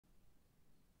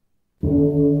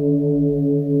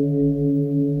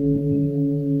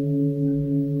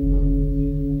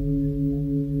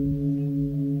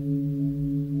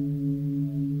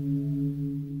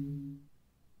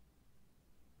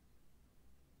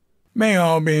May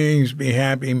all beings be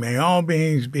happy. May all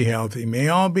beings be healthy. May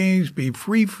all beings be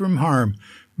free from harm.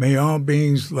 May all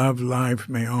beings love life.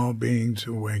 May all beings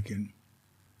awaken.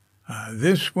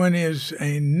 This one is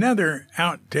another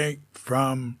outtake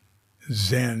from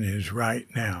Zen is Right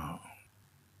Now.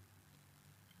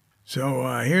 So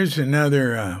here's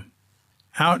another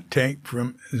outtake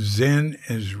from Zen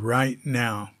is Right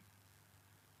Now.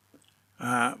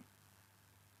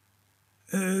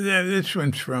 This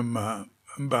one's from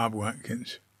Bob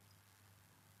Watkins.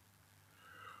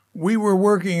 We were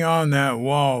working on that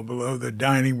wall below the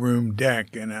dining room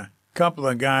deck, and a couple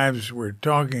of guys were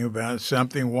talking about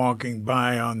something walking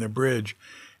by on the bridge,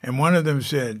 and one of them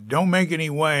said, "Don't make any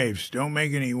waves, don't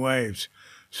make any waves."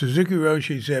 Suzuki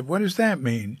Roshi said, "What does that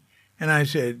mean?" And I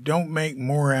said, "Don't make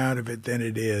more out of it than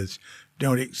it is.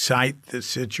 Don't excite the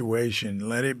situation.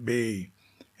 Let it be."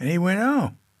 And he went,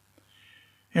 "Oh,"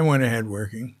 and went ahead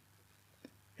working.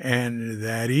 And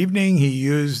that evening, he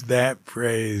used that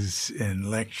phrase in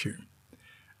lecture.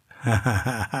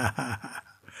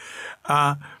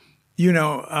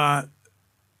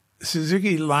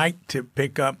 Suzuki liked to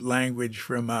pick up language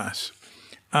from us.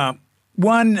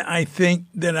 One, I think,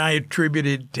 that I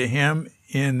attributed to him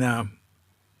in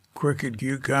Crooked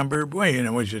Cucumber. Boy, it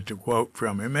was just a quote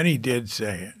from him, and he did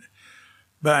say it.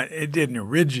 But it didn't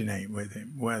originate with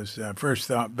him. It was first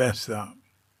thought, best thought.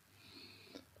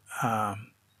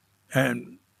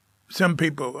 And some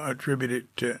people attribute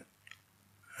it to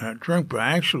Trungpa.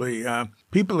 Actually,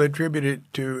 people attribute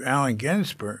it to Allen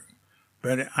Ginsberg.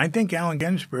 But I think Allen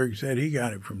Ginsberg said he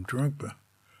got it from Trungpa.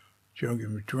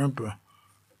 Chogyam Trungpa.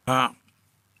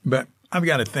 But I've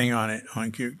got a thing on it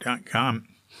on Cute.com.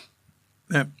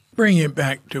 Bring it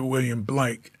back to William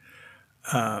Blake,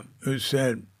 who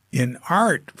said, in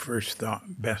art, first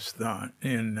thought, best thought.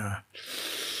 In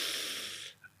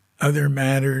other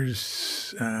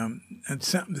matters,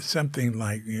 it's something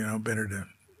like, better to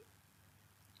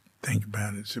think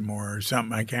about it some more or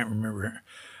something. I can't remember.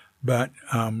 But,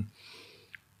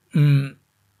 there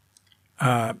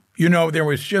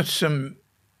was just some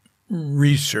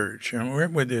research. And where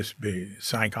would this be?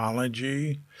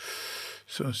 Psychology,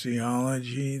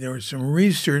 sociology. There was some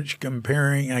research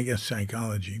comparing, I guess,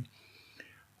 psychology.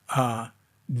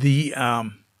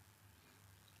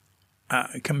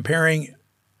 Comparing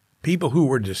people who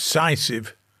were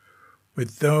decisive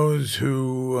with those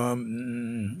who,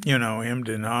 hemmed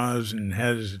and hawed and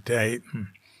hesitate and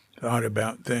thought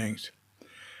about things.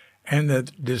 And the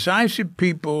decisive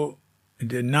people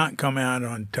did not come out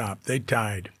on top. They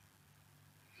tied.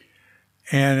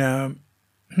 And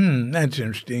that's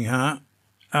interesting, huh?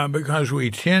 Because we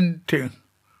tend to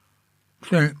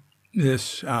think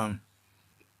this,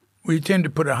 we tend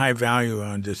to put a high value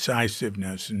on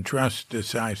decisiveness and trust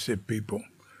decisive people.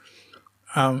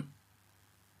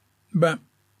 But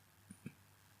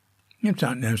it's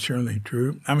not necessarily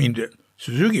true. I mean,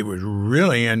 Suzuki was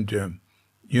really into,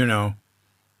 in a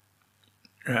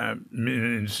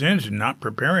sense, not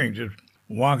preparing, just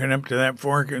walking up to that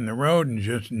fork in the road and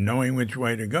just knowing which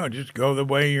way to go. Just go the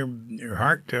way your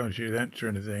heart tells you, that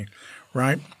sort of thing,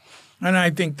 right? And I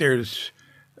think there's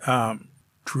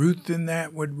truth in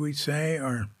that, would we say,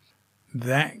 or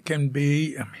that can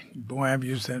be, boy, I've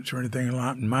used that sort of thing a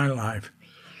lot in my life.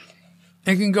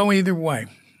 It can go either way.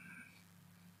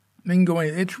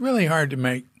 It's really hard to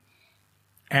make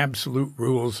absolute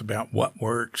rules about what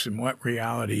works and what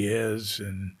reality is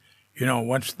and,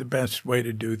 what's the best way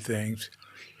to do things.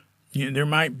 There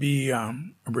might be a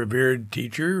revered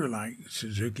teacher like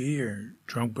Suzuki or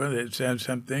Trungpa that says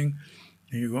something,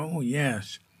 and you go, oh,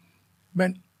 yes.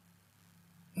 But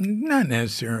not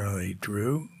necessarily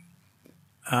true.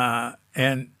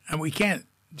 And we can't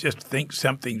just think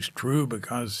something's true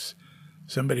because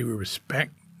somebody we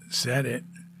respect said it.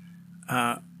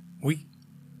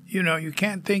 You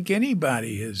can't think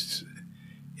anybody is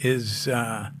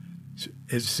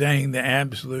saying the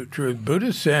absolute truth.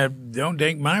 Buddha said, don't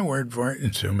take my word for it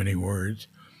in so many words.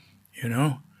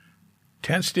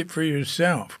 Test it for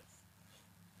yourself.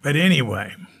 But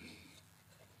anyway,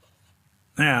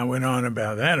 I went on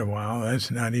about that a while.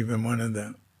 That's not even one of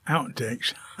the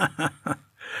outtakes.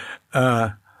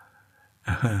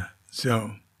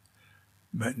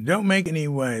 But don't make any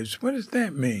waves. What does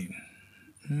that mean?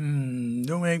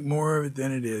 Don't make more of it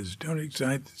than it is. Don't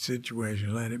excite the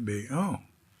situation. Let it be. Oh,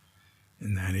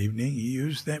 and that evening he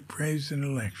used that phrase in a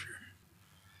lecture.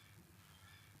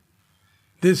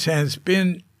 This has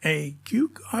been a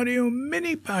Cuke Audio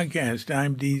mini podcast.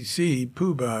 I'm DC,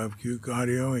 Poobah of Cuke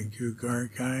Audio and Cuke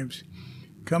Archives,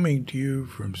 coming to you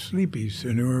from Sleepy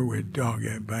Sanur with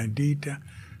Dogette Bandita,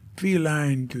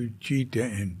 Feline Tuchita,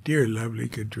 and dear lovely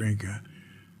Katrinka.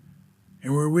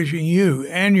 And we're wishing you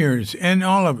and yours and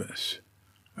all of us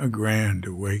a grand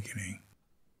awakening.